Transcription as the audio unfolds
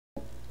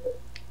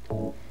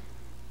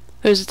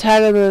There's a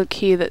tag on the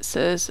key that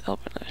says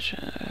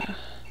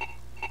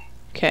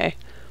okay.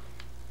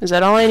 Is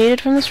that all I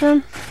needed from this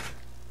room?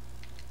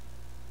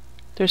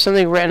 There's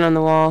something written on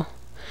the wall.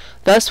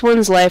 Thus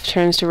one's life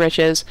turns to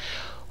riches.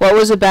 What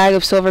was a bag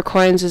of silver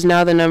coins is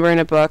now the number in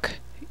a book.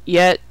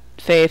 Yet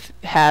faith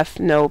hath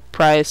no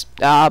price.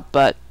 Ah,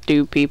 but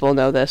do people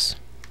know this?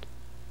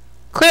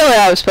 Clearly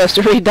I was supposed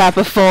to read that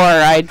before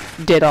I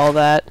did all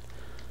that.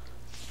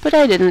 But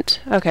I didn't.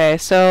 Okay,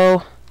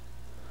 so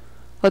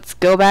let's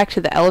go back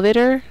to the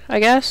elevator, I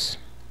guess.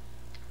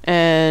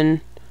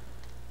 And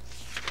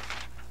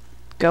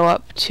go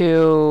up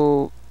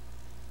to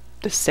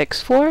the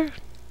 6th floor?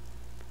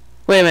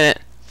 Wait a minute.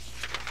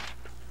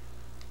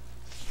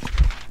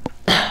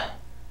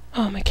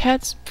 Oh, my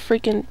cat's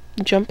freaking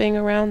jumping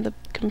around the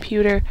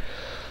computer.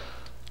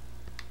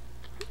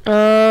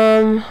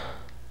 Where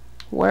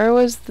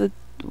was the...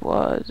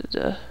 what?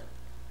 I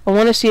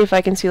want to see if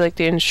I can see, like,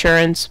 the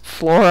insurance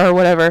floor or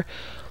whatever.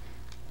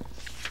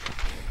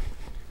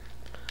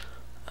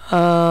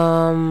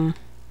 Why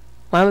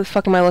the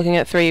fuck am I looking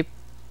at 3?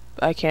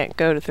 I can't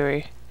go to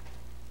 3.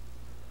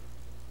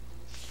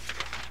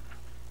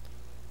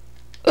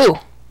 Ooh!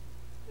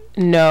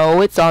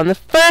 No, it's on the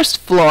 1st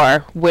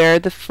floor, where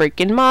the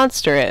freaking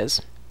monster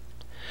is.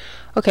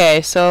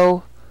 Okay,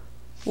 so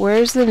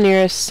where's the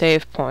nearest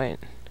save point?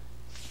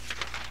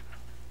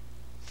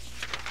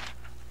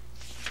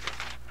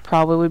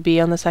 Probably would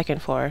be on the 2nd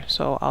floor,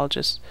 so I'll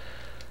just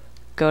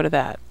go to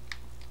that.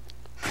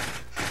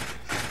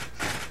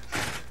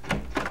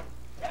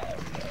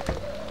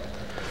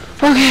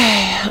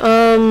 Okay,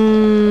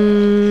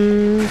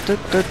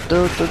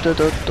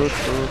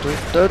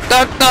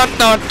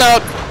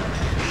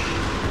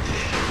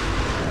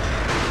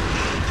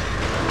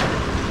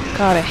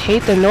 God, I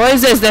hate the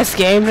noises this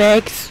game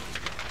makes.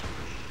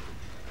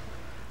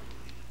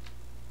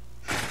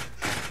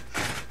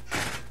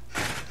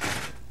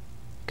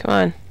 Come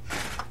on.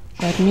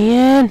 Let me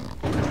in.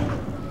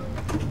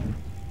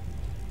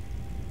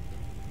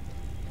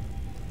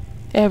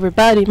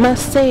 Everybody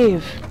must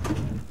save.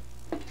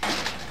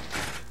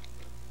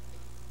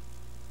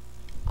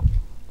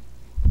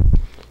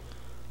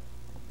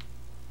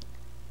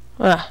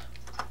 Ah.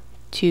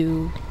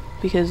 2.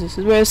 Because this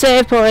is where the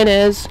save point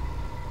is.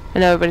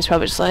 And everybody's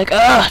probably just like,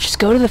 ugh, just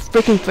go to the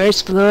freaking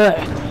 1st floor.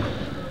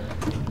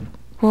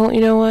 Well,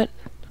 you know what?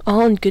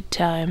 All in good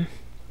time.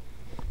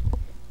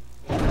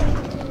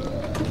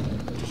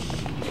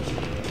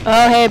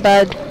 Oh, hey,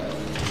 bud.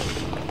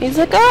 He's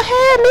like, oh,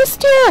 hey, I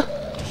missed you!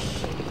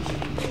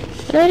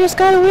 And I just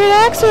got a weird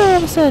accident all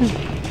of a sudden.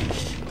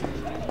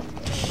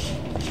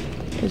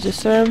 Is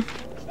this the room?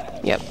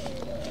 Yep.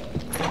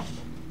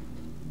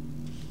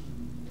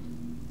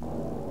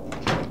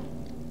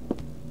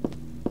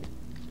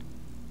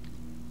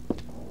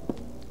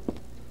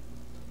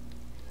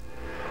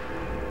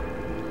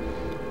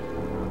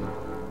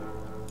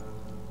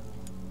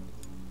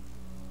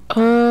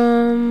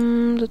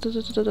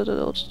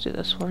 I'll just do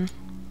this one.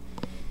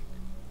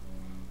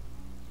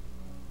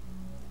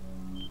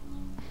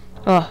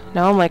 Oh,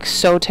 now I'm like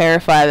so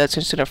terrified that's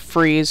just gonna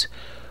freeze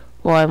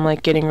while I'm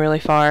like getting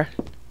really far.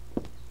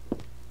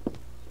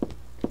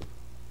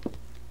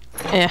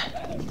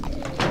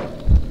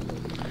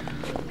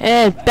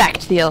 And back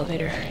to the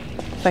elevator.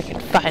 If I can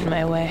find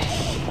my way.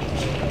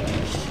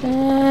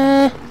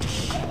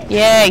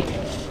 Yay!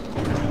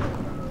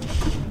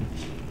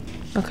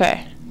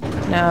 Okay.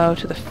 Now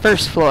to the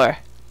 1st floor.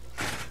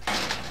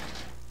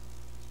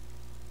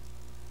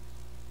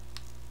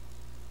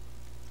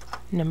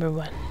 Number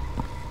 1.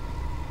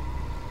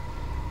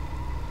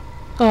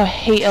 Oh, I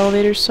hate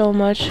elevators so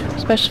much.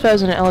 Especially if I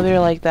was in an elevator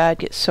like that, I'd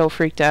get so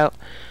freaked out.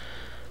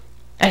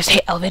 I just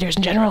hate elevators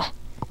in general.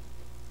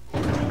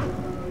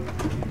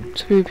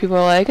 So people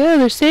are like, oh,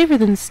 they're safer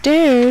than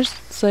stairs.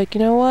 It's like,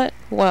 you know what?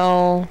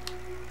 Well,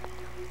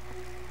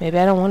 maybe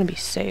I don't want to be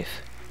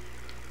safe.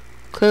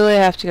 Clearly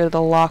I have to go to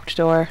the locked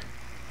door.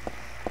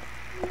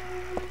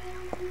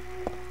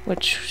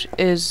 Which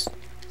is...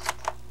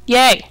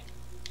 Yay!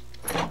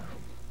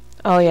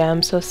 Oh yeah,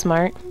 I'm so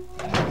smart.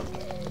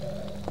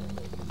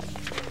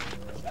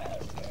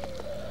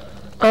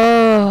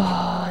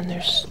 Oh, and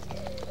there's...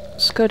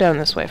 Let's go down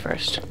this way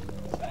first.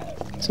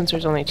 Since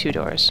there's only 2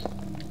 doors.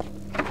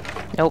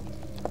 Nope.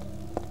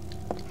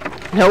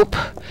 Nope.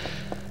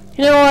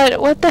 You know what?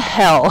 What the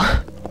hell?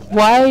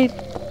 Why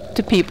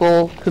do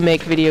people who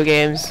make video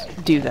games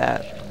do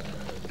that?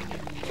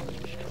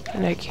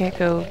 And I can't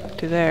go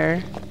to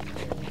there.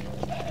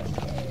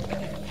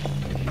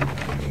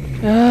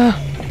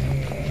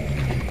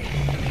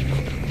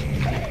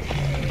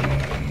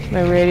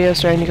 My radio's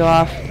starting to go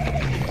off.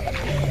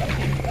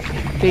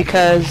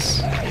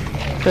 Because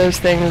those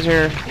things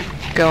are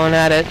going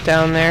at it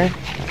down there.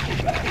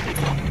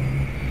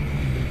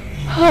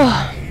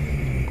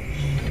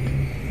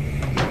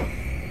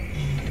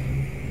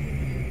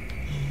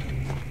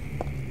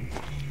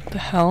 The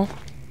hell?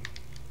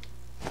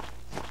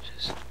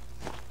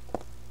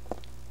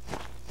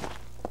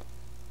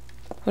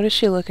 What is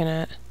she looking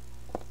at?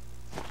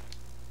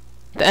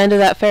 The end of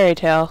that fairy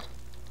tale.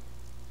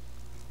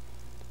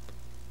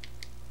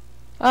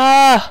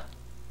 Ah!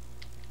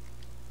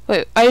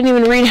 Wait, I didn't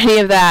even read any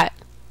of that.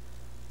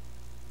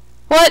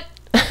 What?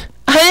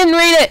 I didn't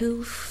read it!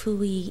 Tu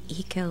fui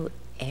eco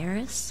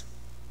eris?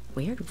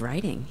 Weird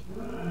writing.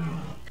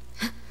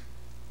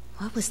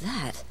 What was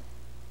that?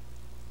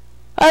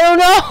 I don't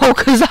know,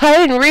 because I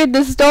didn't read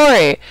the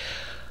story.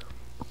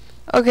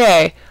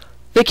 Okay.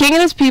 The king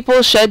and his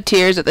people shed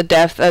tears at the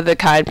death of the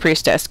kind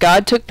priestess.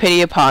 God took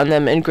pity upon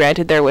them and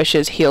granted their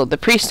wishes, healed the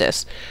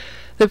priestess.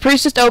 The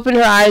priestess opened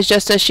her eyes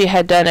just as she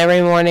had done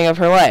every morning of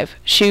her life.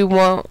 She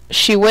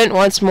went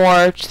once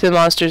more to the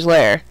monster's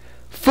lair.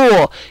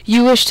 Fool!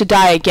 You wish to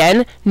die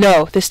again?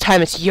 No, this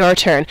time it's your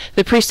turn.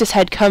 The priestess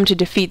had come to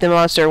defeat the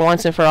monster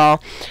once and for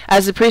all.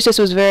 As the priestess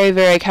was very,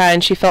 very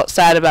kind, she felt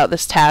sad about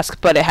this task,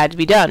 but it had to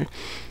be done.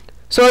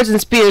 Swords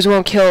and spears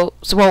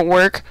won't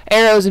work.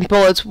 Arrows and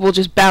bullets will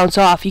just bounce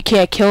off. You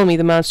can't kill me,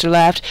 the monster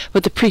laughed.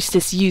 But the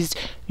priestess used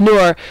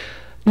neither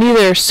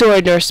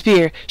sword nor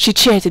spear. She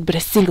chanted but a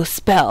single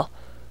spell.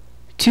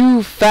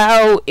 Tu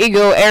fau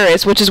ego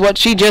eris, which is what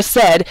she just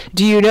said.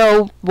 Do you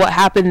know what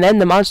happened then?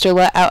 The monster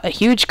let out a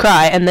huge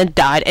cry and then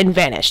died and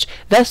vanished.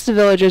 Thus the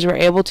villagers were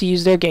able to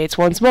use their gates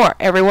once more.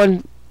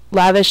 Everyone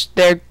lavished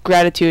their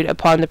gratitude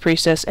upon the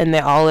priestess and they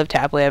all lived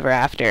happily ever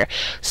after.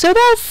 So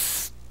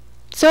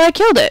I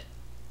killed it.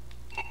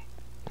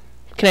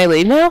 Can I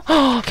leave now?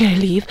 Oh, can I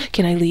leave?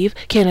 Can I leave?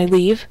 Can I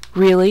leave?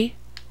 Really?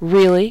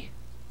 Really?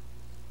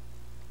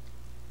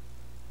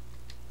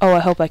 Oh, I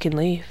hope I can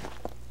leave.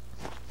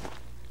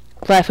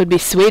 Life would be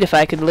sweet if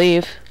I could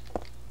leave.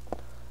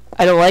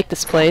 I don't like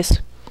this place.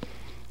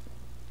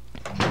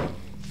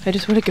 I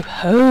just want to go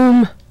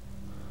home.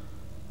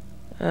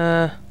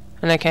 And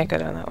I can't go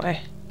down that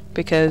way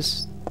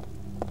because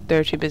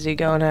they're too busy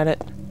going at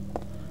it.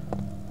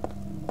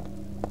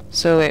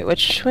 So wait,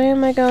 which way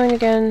am I going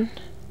again?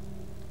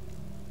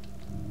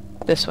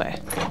 This way.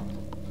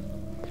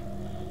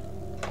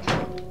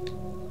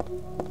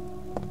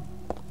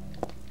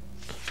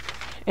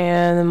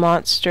 And the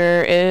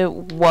monster, it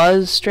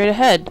was straight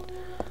ahead.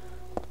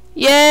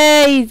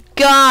 Yay! He's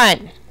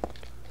gone!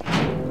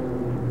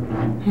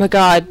 Oh my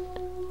god.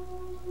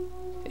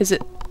 Is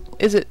it...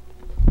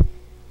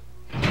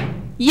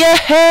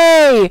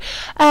 Yay!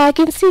 I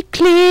can see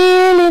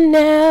clearly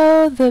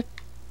now. The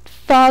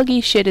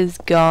foggy shit is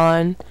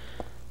gone.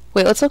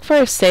 Wait, let's look for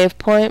a save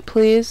point,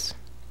 please.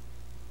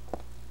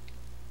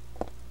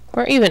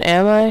 Where even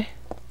am I?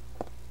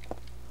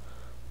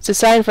 It's a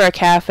sign for a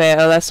cafe.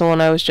 Oh, that's the one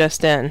I was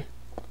just in.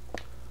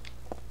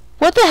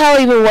 What the hell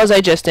even was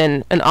I just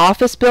in? An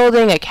office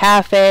building? A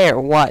cafe? Or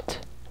what?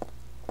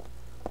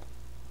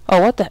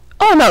 Oh, what the...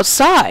 Oh, I'm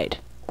outside!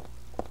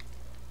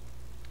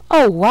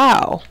 Oh,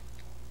 wow.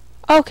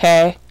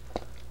 Okay.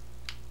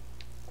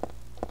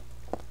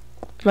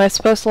 Am I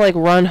supposed to, like,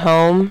 run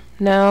home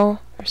now?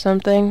 Or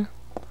something?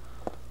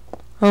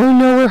 Oh,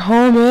 no, where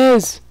home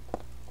is!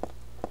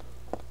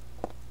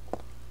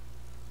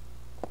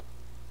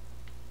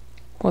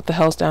 What the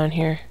hell's down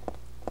here?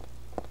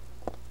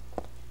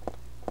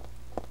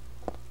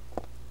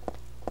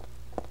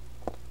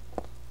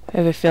 I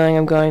have a feeling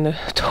I'm going the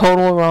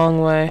total wrong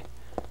way.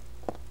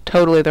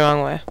 Totally the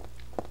wrong way.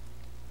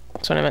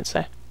 That's what I meant to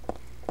say.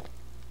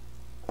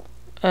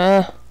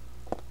 There's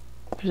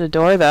a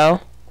door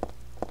though.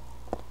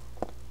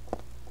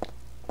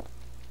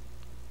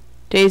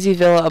 Daisy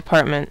Villa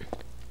apartment.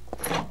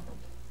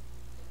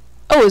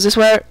 Oh, is this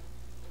where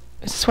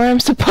I'm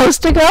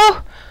supposed to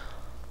go?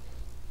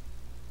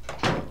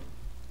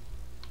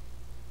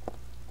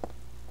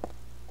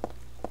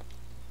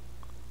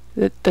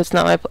 That's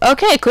not my...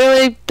 Okay,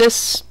 clearly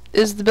this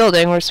is the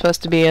building we're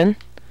supposed to be in.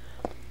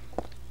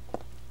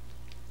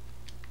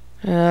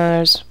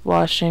 There's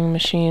washing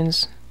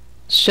machines.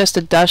 It's just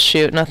a dust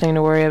chute, nothing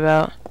to worry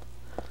about.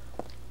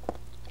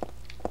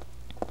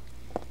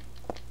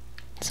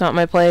 It's not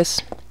my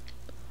place.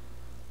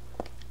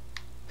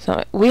 It's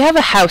not we have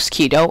a house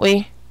key, don't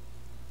we?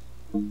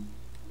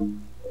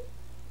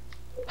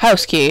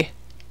 House key.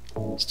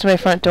 It's to my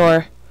front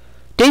door.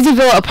 Daisy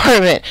Villa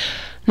apartment.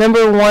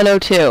 Number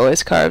 102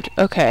 is carved.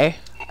 Okay.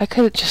 I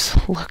could have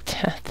just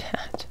looked at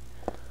that.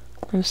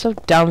 I'm so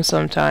dumb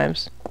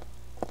sometimes.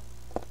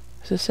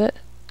 Is this it?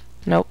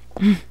 Nope.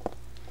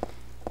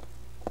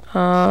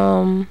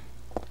 I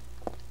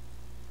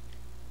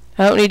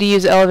don't need to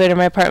use the elevator.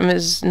 My apartment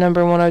is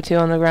number 102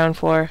 on the ground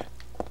floor.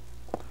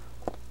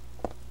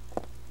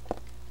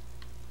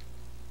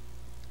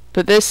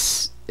 But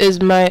this is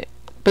my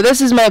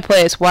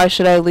place. Why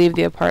should I leave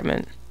the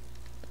apartment?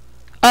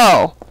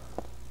 Oh.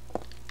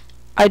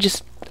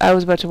 I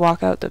was about to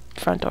walk out the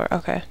front door.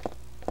 Okay.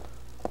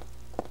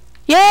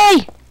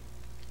 Yay!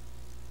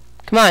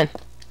 Come on.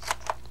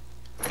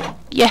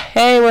 Yeah,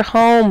 hey, we're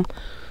home.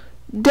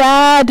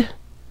 Dad!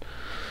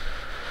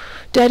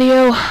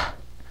 Daddy-o.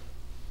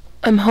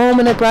 I'm home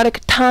and I brought a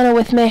katana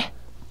with me.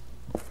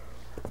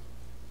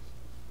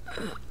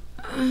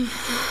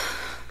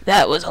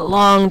 That was a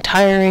long,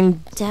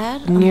 tiring,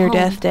 Dad,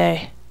 near-death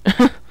day.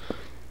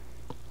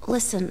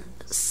 Listen,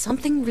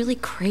 something really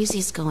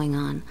crazy's going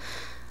on.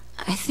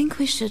 I think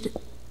we should...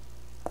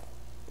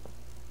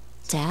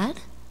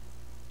 Dad?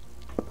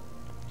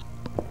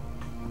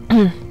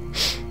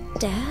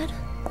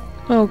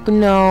 Oh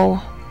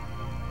no.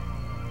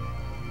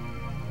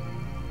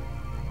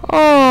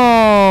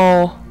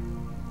 Oh.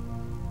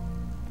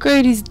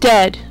 Great, he's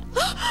dead.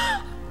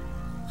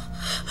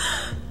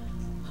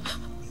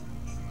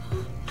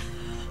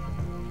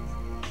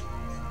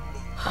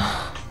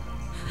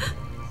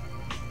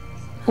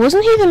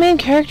 Wasn't he the main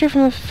character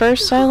from the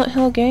first Silent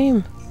Hill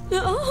game?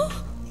 No.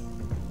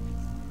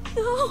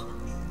 No.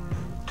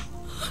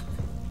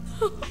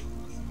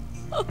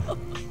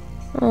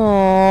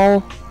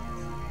 Oh.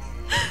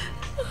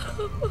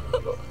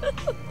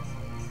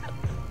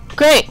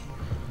 Great.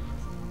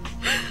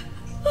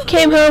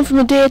 Came home from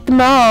a day at the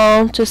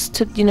mall just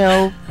to, you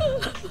know,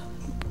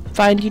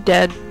 find you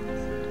dead.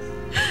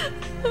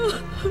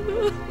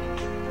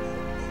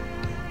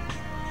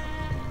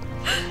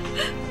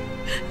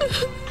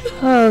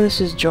 Oh, this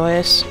is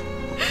joyous.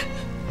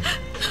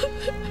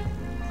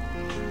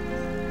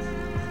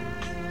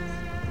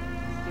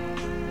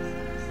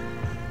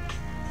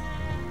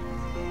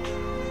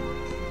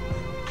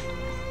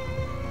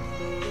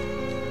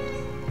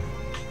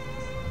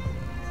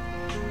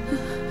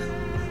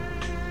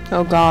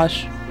 Oh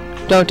gosh.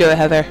 Don't do it,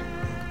 Heather.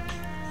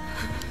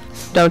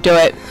 Don't do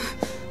it.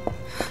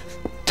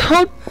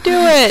 Don't do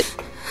it!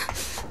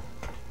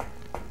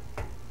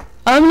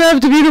 I'm gonna have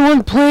to be the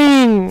one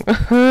playing!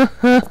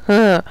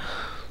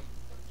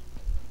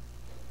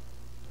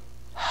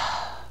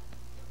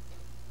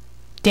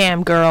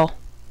 Damn, girl.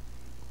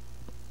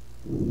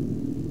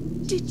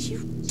 Did you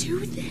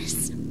do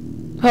this?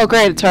 Oh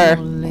great, it's her.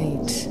 You're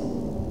late.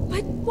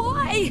 But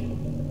why?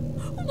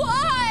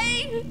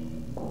 Why?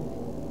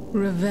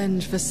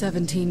 Revenge for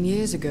 17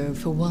 years ago,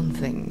 for one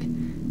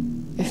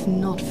thing. If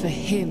not for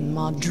him,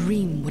 our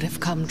dream would have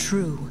come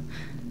true.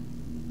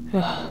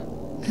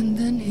 And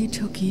then he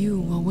took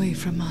you away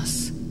from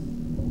us.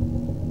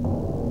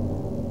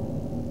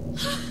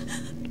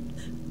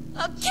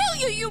 I'll kill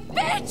you, you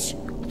bitch!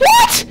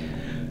 What?!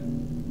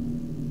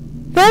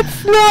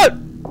 That's not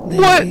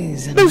what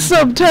the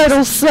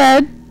subtitle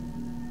said!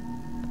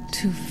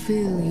 To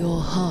fill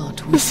your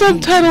heart with The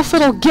subtitle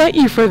said I'll get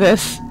you for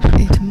this.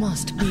 It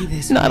must be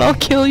this Not way. I'll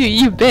kill you,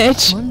 you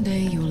bitch. One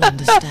day you'll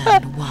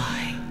understand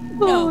why.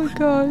 Oh my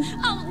gosh.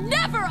 I'll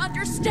never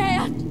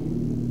understand!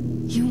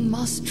 You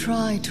must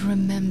try to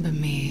remember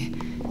me,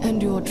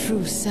 and your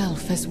true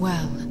self as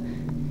well.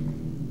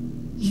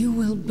 You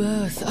will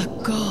birth a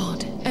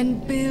god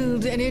and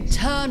build an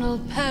eternal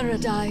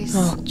paradise.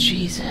 Oh,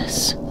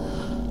 Jesus.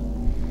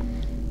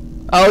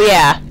 Oh,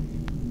 yeah.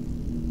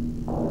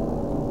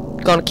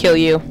 Gonna kill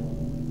you.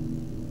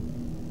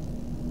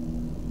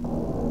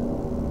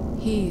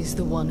 He's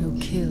the one who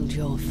killed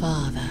your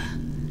father.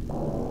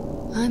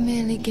 I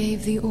merely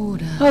gave the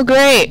order. Oh,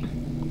 great.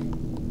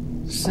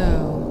 So,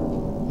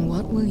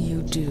 what will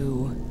you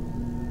do?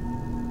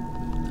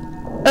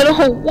 I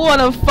don't want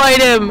to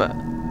fight him.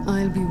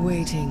 I'll be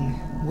waiting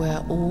where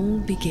all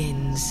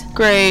begins,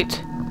 Great.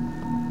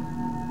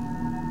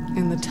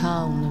 in the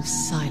town of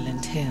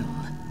Silent Hill.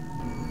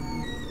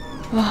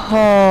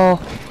 Oh.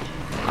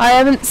 I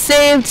haven't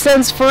saved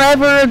since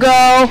forever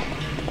ago.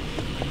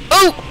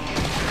 Oh!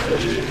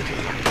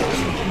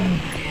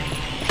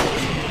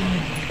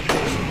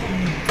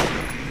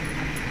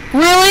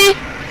 Really?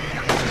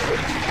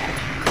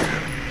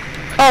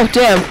 Oh,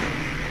 damn.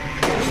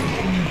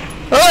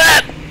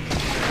 Ah!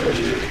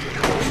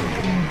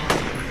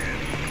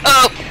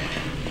 Oh!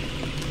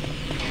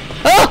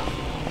 Oh!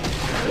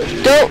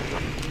 Don't!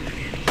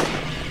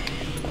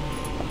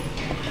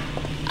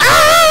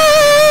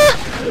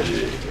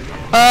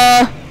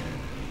 Ah!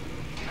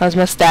 How's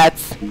my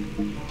stats?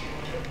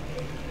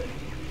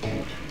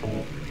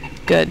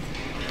 Good.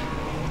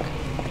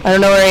 I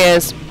don't know where he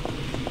is.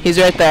 He's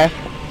right there.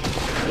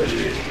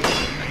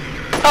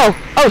 Oh!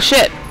 Oh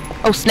shit!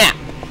 Oh snap!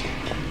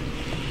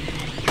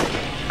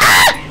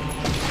 Ah!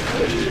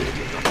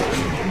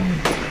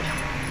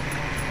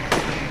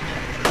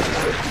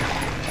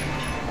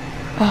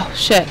 Oh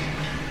shit.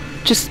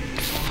 Just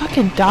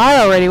fucking die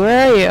already,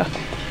 where are you?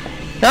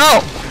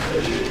 No!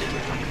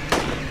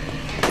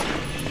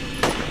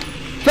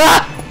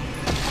 Ah!